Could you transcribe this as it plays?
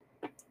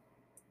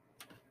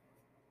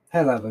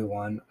Hello,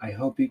 everyone. I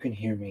hope you can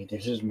hear me.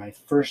 This is my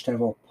first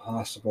ever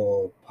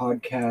possible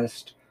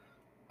podcast.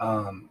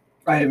 I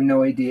have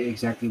no idea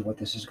exactly what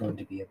this is going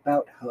to be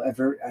about.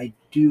 However, I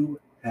do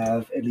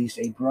have at least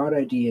a broad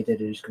idea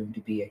that it is going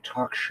to be a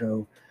talk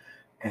show,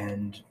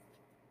 and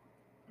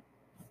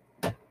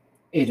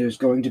it is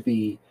going to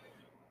be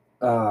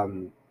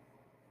um,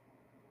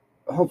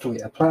 hopefully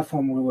a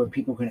platform where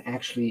people can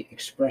actually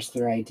express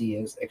their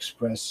ideas,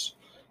 express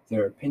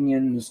their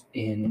opinions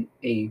in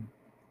a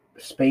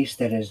space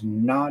that is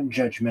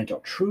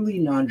non-judgmental, truly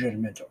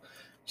non-judgmental.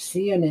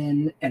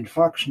 CNN and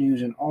Fox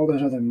News and all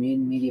those other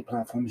main media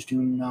platforms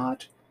do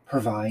not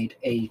provide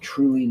a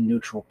truly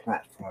neutral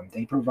platform.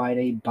 They provide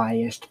a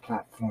biased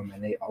platform,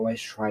 and they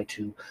always try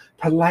to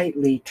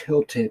politely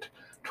tilt it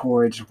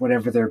towards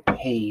whatever they're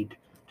paid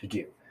to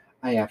do.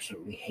 I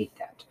absolutely hate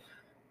that.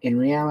 In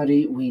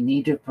reality, we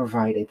need to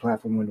provide a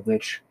platform in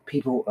which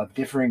people of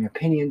differing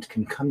opinions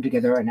can come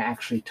together and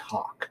actually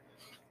talk.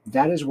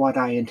 That is what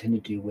I intend to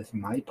do with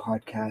my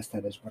podcast.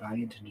 That is what I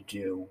intend to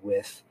do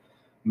with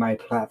my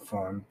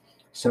platform.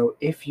 So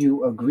if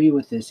you agree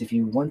with this, if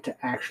you want to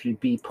actually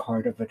be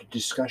part of a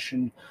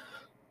discussion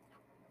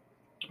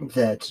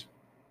that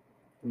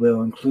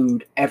will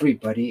include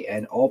everybody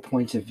and all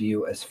points of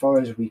view as far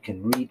as we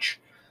can reach,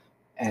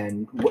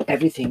 and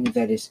everything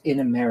that is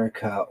in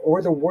America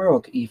or the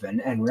world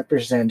even, and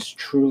represents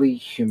truly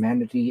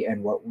humanity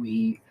and what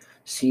we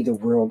see the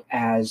world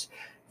as,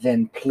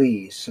 then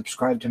please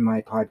subscribe to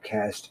my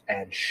podcast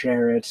and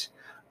share it.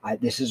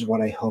 This is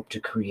what I hope to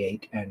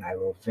create, and I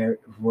will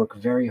work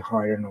very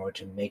hard in order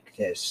to make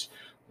this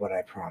what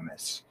I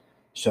promise.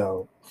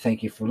 So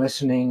thank you for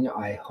listening.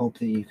 I hope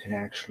that you can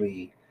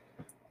actually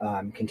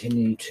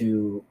continue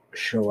to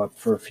show up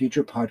for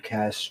future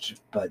podcasts,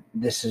 but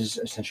this is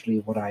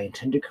essentially what I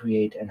intend to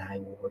create, and I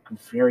will work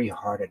very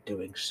hard at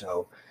doing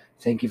so.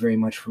 Thank you very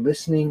much for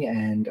listening,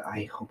 and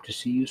I hope to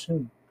see you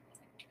soon.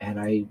 And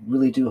I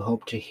really do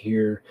hope to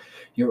hear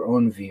your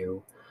own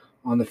view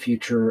on the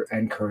future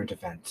and current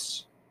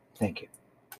events. Thank you.